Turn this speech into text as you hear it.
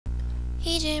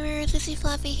Hey Jammers, this is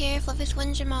Fluffy here, Fluffy's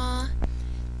One Jamal.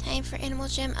 Time for Animal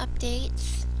Gym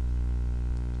updates.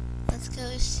 Let's go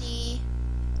see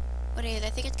what it is.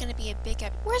 I think it's gonna be a big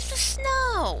up. Where's the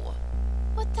snow?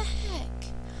 What the heck?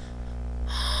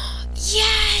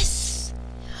 Yes!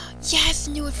 Yes,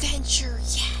 new adventure,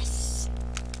 yes!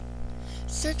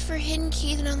 Search for hidden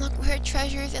keys and unlock rare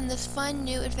treasures in this fun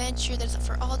new adventure that's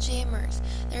for all jammers.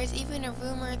 There is even a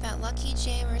rumor that lucky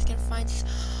jammers can find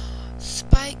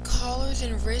spike collars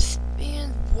and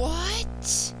wristbands.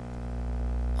 What?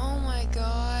 Oh my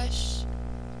gosh.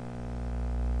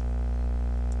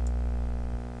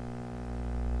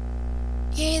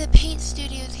 Yay, the paint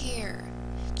studio's here.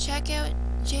 Check out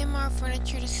JMR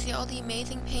Furniture to see all the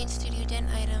amazing Paint Studio Den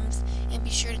items, and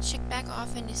be sure to check back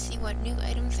often to see what new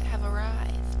items have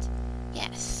arrived.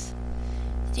 Yes.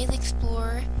 The Daily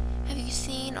Explorer. Have you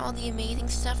seen all the amazing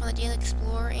stuff on the Daily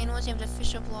Explorer, Animal Jam's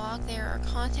official blog? There are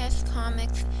contests,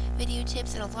 comics, video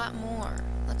tips, and a lot more.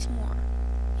 Lots more.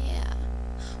 Yeah.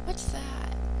 What's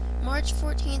that? March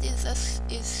 14th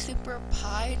is Super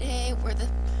Pi Day, where the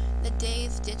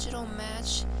day's digital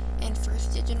match and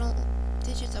first digital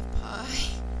digits of pi.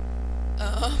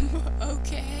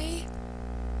 Okay.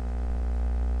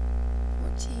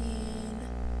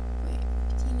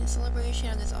 15 is celebration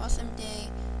of this awesome day.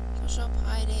 Special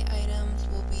Pi Day items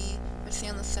will be for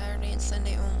sale on Saturday and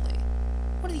Sunday only.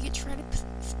 What are you trying to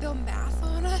spill math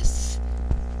on us?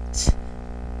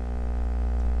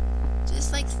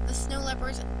 Just like the snow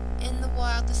leopards in the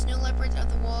wild, the snow leopards of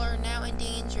the wall are now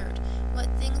endangered. What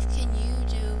things can you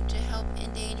do to help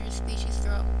endangered species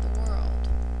throughout the world?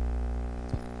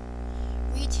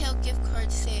 Retail gift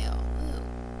card sale. Ooh.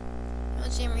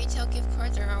 Animal Gym retail gift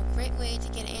cards are a great way to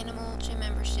get Animal Gym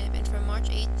membership, and from March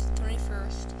 8th to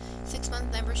 21st,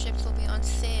 6-month memberships will be on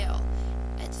sale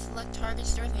at select Target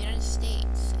stores in the United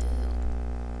States. Ooh.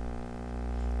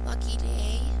 Lucky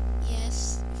Day.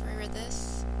 Yes, you've heard of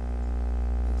this.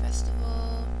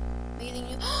 Festival. Amazing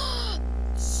new.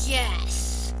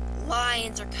 Yes!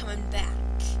 Lions are coming back.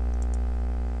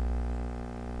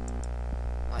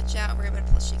 Watch out, we're about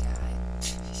to plushie guy.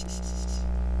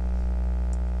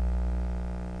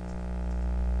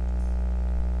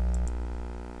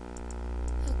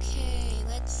 Okay,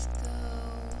 let's go.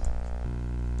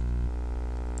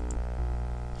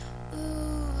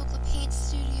 Ooh, local paint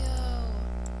studio.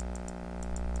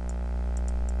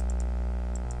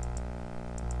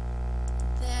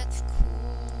 That's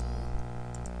cool.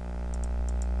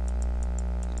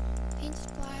 Paint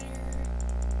splatter.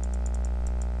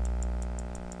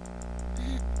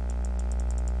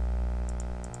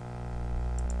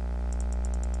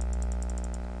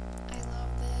 I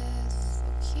love this. So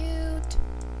cute.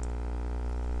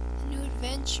 A new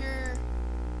adventure.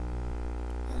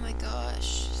 Oh my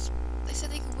gosh. They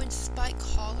said they could win spike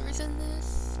collars in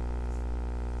this.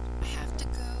 I have to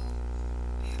go.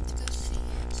 I have to go see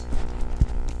it.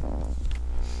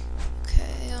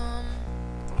 Okay, well,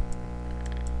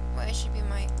 I should be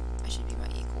my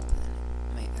equal then.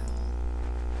 My owl.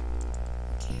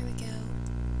 Okay, here we go.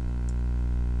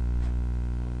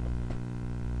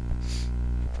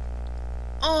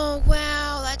 Oh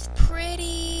wow, that's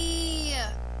pretty!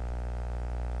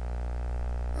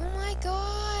 Oh my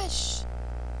gosh!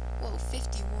 Whoa,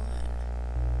 51.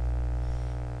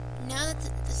 Now that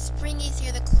the spring is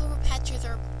here, the clover patches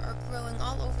are growing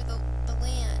all over the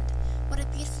land. What a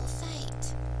beautiful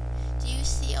sight. Do you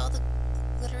see all the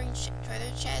glittering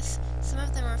treasure chests? Some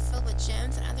of them are filled with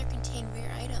gems and others contain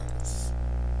rare items.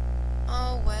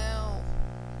 Oh wow.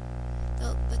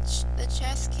 The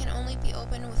chests can only be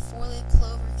opened with 4-leaf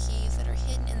clover keys that are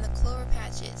hidden in the clover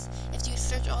patches. If you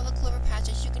search all the clover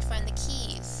patches, you can find the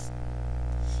keys.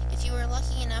 If you are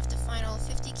lucky enough to find all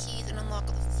 50 keys and unlock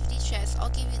all the 50 chests,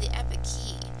 I'll give you the epic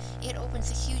key. It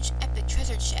opens a huge epic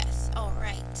treasure chest.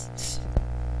 Alright.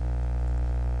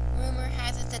 Rumor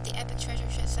has it that the epic treasure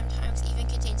chest sometimes even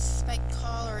contains spiked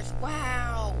collars.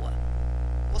 Wow!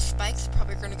 Well, spikes are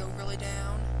probably going to go really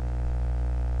down.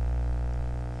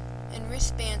 And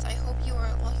wristbands. I hope you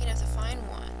are lucky enough to find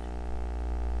one.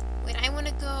 Wait, I want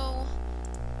to go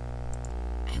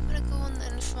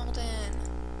in a small den.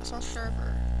 A small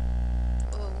server.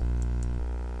 Oh.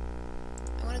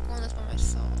 I want to go on this by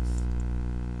myself.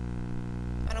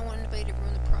 I don't want anybody to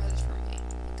ruin the prizes for me.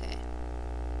 Okay.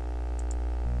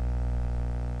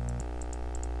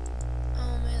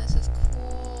 Oh man, this is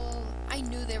cool. I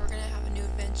knew they were gonna have a new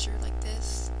adventure like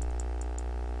this.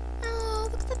 Oh,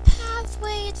 look at the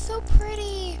pathway. It's so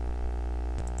pretty.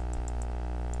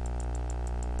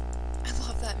 I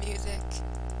love that music.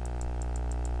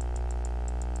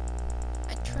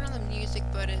 I turn on the music,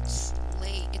 but it's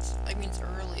late. It's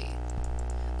early.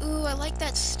 Ooh, I like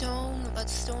that stone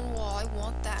wall. I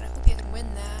want that. I hope you can win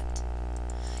that.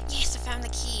 Yes, I found the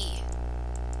key.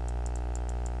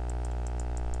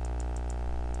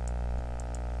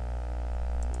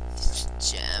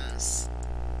 Gems.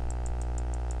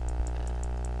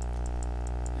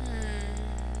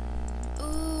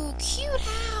 Ooh, cute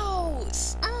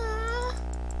house. Aww.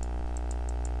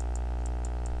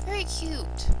 Very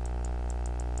cute.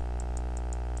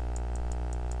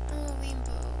 Oh,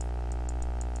 rainbow.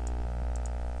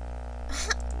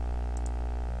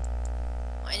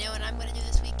 I know what I'm gonna do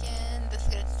this weekend. This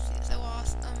is gonna be so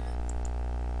awesome.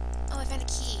 Oh, I found a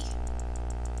key.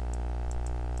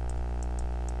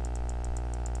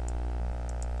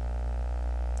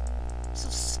 So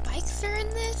spikes are in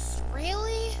this?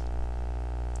 Really?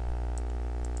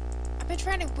 I've been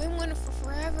trying to win one for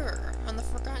forever on the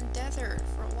Forgotten Desert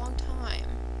for a long time.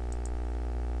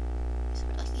 It's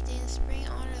a lucky day in spring,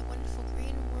 honor the wonderful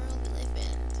green world we live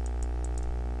in.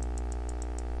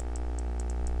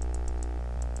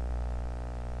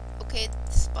 Okay,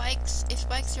 spikes. If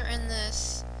spikes are in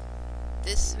this,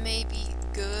 this may be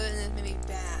good and this may be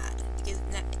bad. Because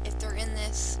if they're in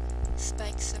this,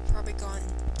 spikes have probably gone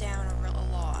down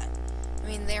a lot. I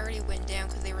mean, they already went down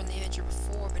because they were in the Avenger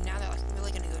before, but now they're like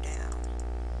really gonna go down.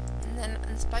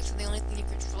 And spikes are the only thing you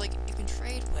can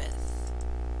trade with.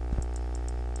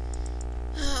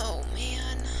 Oh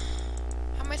man,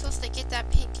 how am I supposed to get that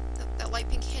that light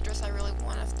pink headdress I really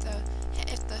want if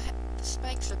the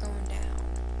spikes are going down?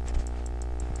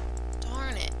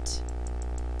 Darn it!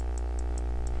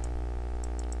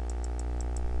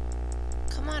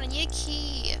 Come on, I need a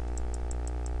key.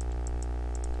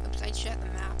 Oops, I shut the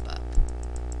map up.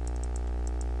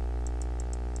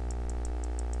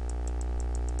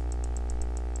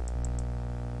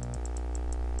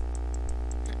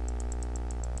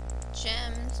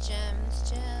 Gems, gems,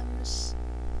 gems.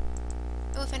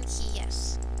 Oh, I found a key,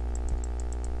 yes.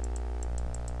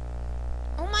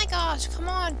 Oh my gosh, come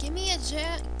on, give me a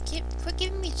gem. Quit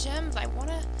giving me gems. I want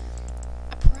a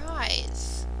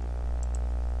prize.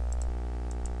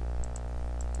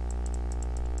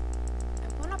 I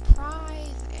want a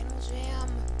prize, animal jam.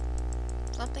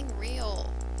 Something real.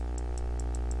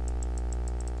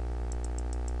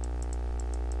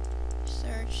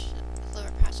 Search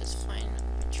Clover patches, find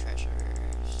treasures.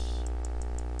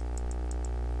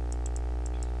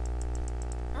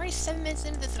 I'm already 7 minutes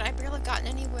into this and I've barely gotten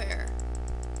anywhere.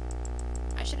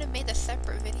 I should have made a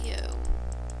separate video.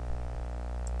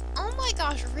 Oh my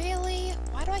gosh, really?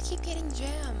 Why do I keep getting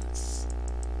gems?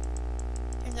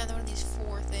 Here's another one of these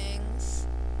 4 things.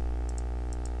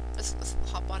 Let's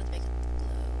hop on and make it glow.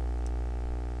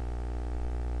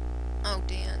 Oh,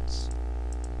 dance.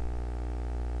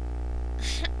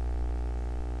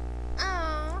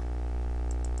 Aww.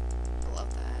 I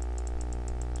love that.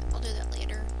 I'll do that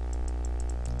later.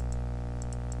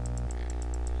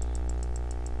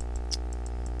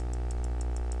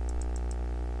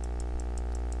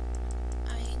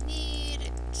 I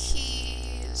need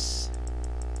keys.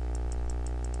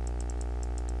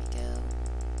 There we go.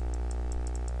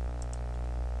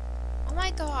 Oh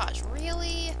my gosh,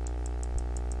 really?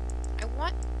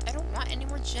 I don't want any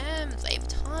more gems. I have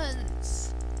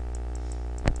tons.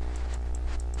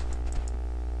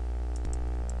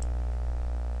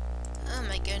 Oh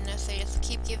my goodness, they just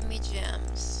keep giving me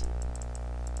gems.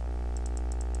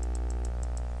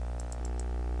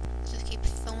 Just keep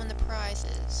filling the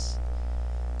prizes.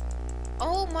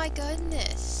 Oh my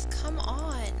goodness, come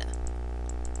on.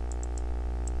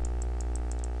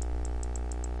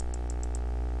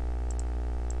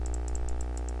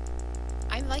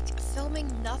 I'm like filming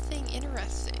nothing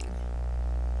interesting.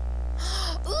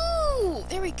 Ooh,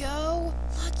 there we go.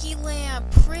 Lucky lamp,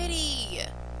 pretty.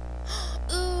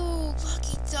 Ooh,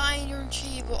 lucky dining room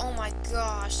table. Oh my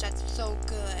gosh, that's so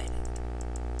good.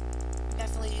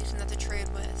 Definitely using that to trade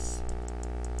with.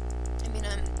 I mean,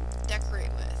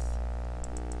 decorate with.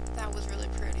 That was really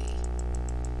pretty.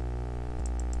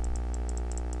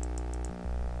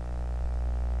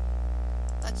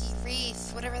 Lucky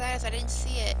wreath, whatever that is, I didn't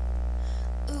see it.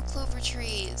 Ooh, clover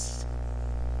trees.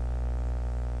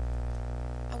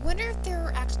 I wonder if there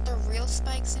are actual real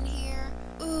spikes in here.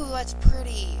 Ooh, that's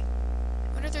pretty.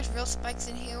 I wonder if there's real spikes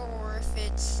in here or if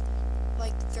it's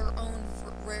like their own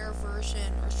rare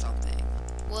version or something.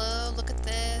 Whoa, look at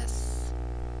this.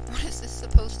 What is this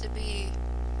supposed to be?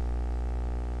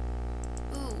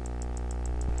 Ooh.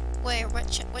 Where?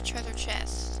 What treasure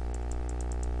chest?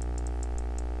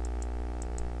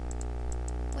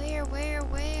 Where?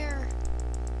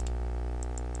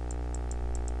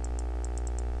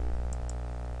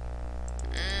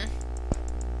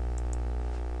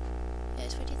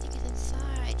 Yes, what do you think is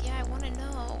inside? Yeah, I want to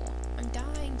know.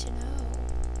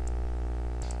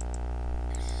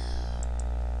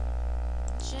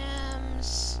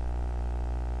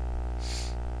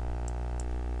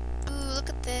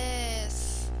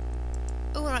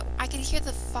 can hear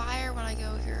the fire when I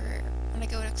go here. When I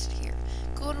go next to here.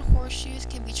 Golden horseshoes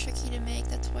can be tricky to make.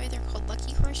 That's why they're called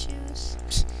lucky horseshoes.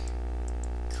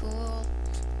 Cool.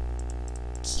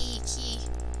 Key.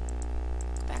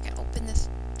 Go back and open this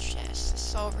chest. This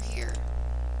is all over here.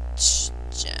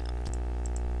 Gem.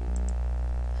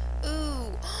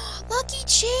 Ooh. Lucky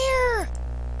chair!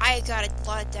 I got a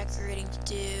lot of decorating to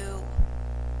do.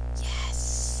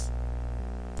 Yes.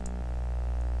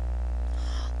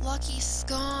 Lucky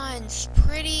scones.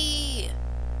 Pretty.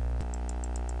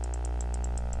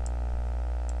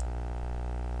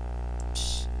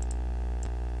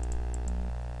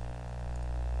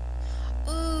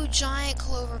 Ooh, giant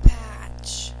clover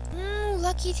patch.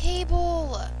 Lucky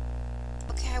table.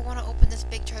 Okay, I want to open this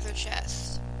big treasure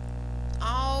chest.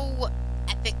 Oh,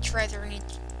 epic treasure in each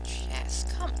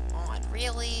chest. Come on,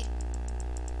 really?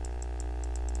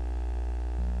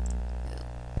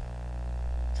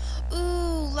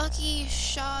 Ooh, lucky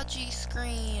Shaji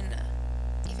screen.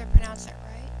 If I pronounce that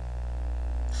right.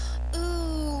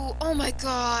 Ooh, oh my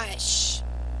gosh.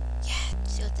 Yeah,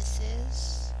 see what this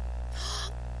is?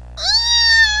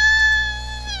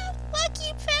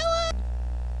 Lucky pillow.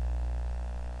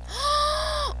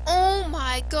 Oh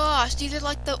my gosh, these are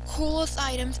like the coolest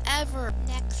items ever.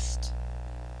 Next.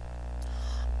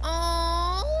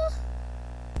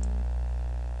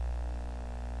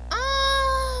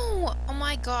 Oh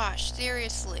my gosh,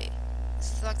 seriously.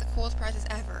 This is like the coolest prizes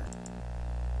ever.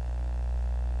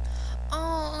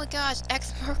 Oh my gosh,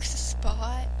 X marks the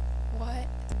spot. What?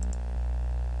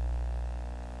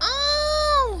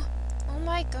 Oh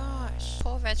my gosh. This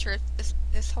whole adventure,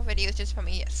 this whole video is just from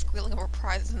me squealing over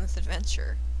prizes in this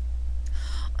adventure.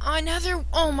 Another,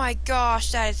 oh my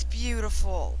gosh, that is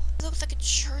beautiful. It looks like a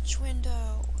church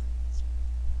window.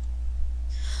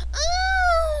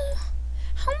 Oh!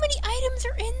 How many items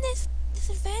are in this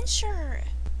adventure?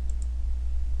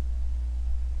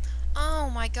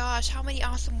 Oh my gosh, how many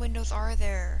awesome windows are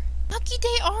there? Lucky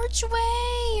Day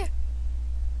Archway!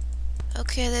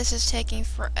 Okay, this is taking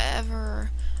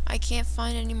forever. I can't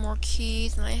find any more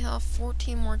keys, and I have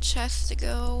 14 more chests to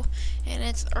go, and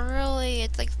it's early.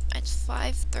 It's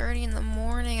 5:30 in the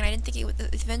morning, and I didn't think the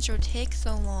adventure would take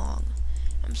so long.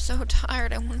 I'm so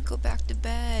tired. I want to go back to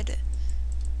bed.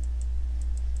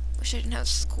 Wish I didn't have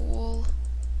school.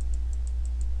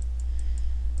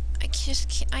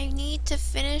 I need to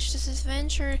finish this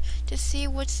adventure to see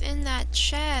what's in that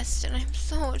chest, and I'm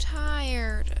so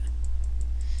tired.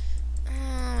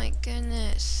 Oh my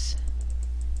goodness.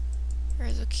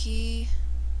 There's a key.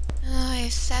 I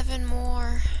have 7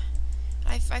 more.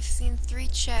 I've seen 3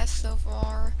 chests so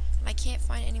far, and I can't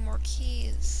find any more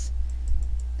keys.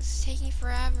 This is taking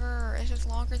forever. It's just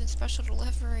longer than special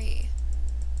delivery.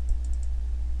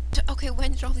 Okay,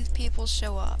 when did all these people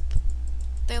show up?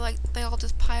 They all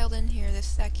just piled in here this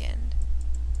second.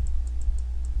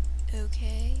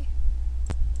 Okay.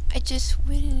 I just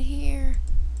went in here.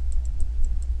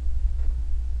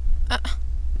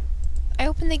 I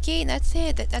opened the gate and that's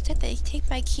it. That's it. They take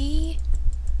my key?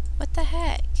 What the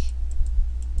heck?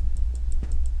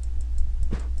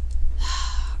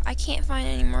 I can't find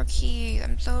any more keys.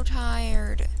 I'm so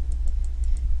tired.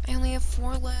 I only have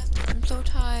 4 left. I'm so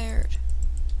tired.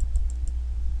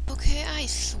 Okay, I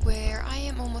swear, I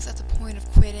am almost at the point of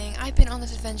quitting. I've been on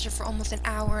this adventure for almost an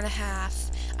hour and a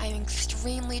half. I am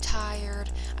extremely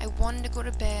tired. I wanted to go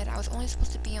to bed. I was only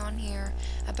supposed to be on here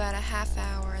about a half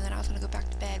hour, and then I was going to go back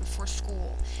to bed before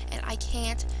school. And I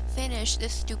can't finish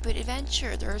this stupid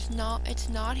adventure. It's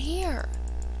not here.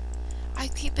 I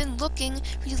keep been looking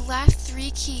for these last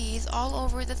 3 keys all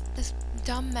over this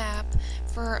dumb map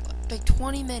for like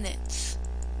 20 minutes.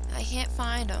 I can't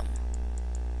find them.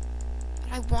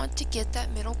 I want to get that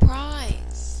middle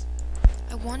prize.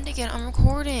 I want to get on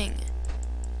recording.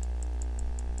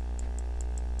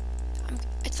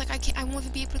 It's like I won't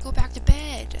even be able to go back to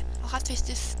bed. I'll have to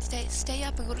just stay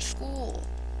up and go to school.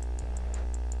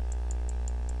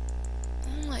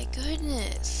 Oh my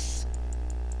goodness.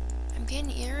 I'm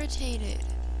getting irritated.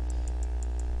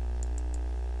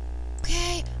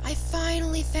 Okay, I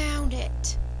finally found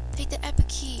it. Take the epic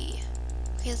key.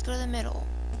 Okay, let's go to the middle.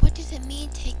 What does it mean,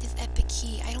 take this epic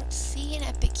key? I don't see an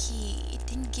epic key. It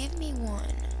didn't give me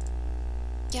one.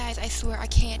 Guys, I swear I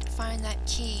can't find that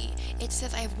key. It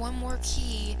says I have 1 more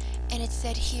key, and it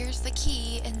said here's the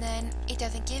key, and then it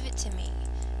doesn't give it to me.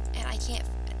 And I can't...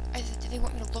 Do they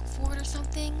want me to look for it or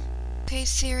something? Okay,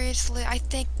 seriously, I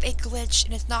think it glitched,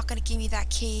 and it's not going to give me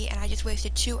that key, and I just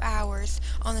wasted 2 hours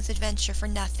on this adventure for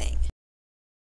nothing.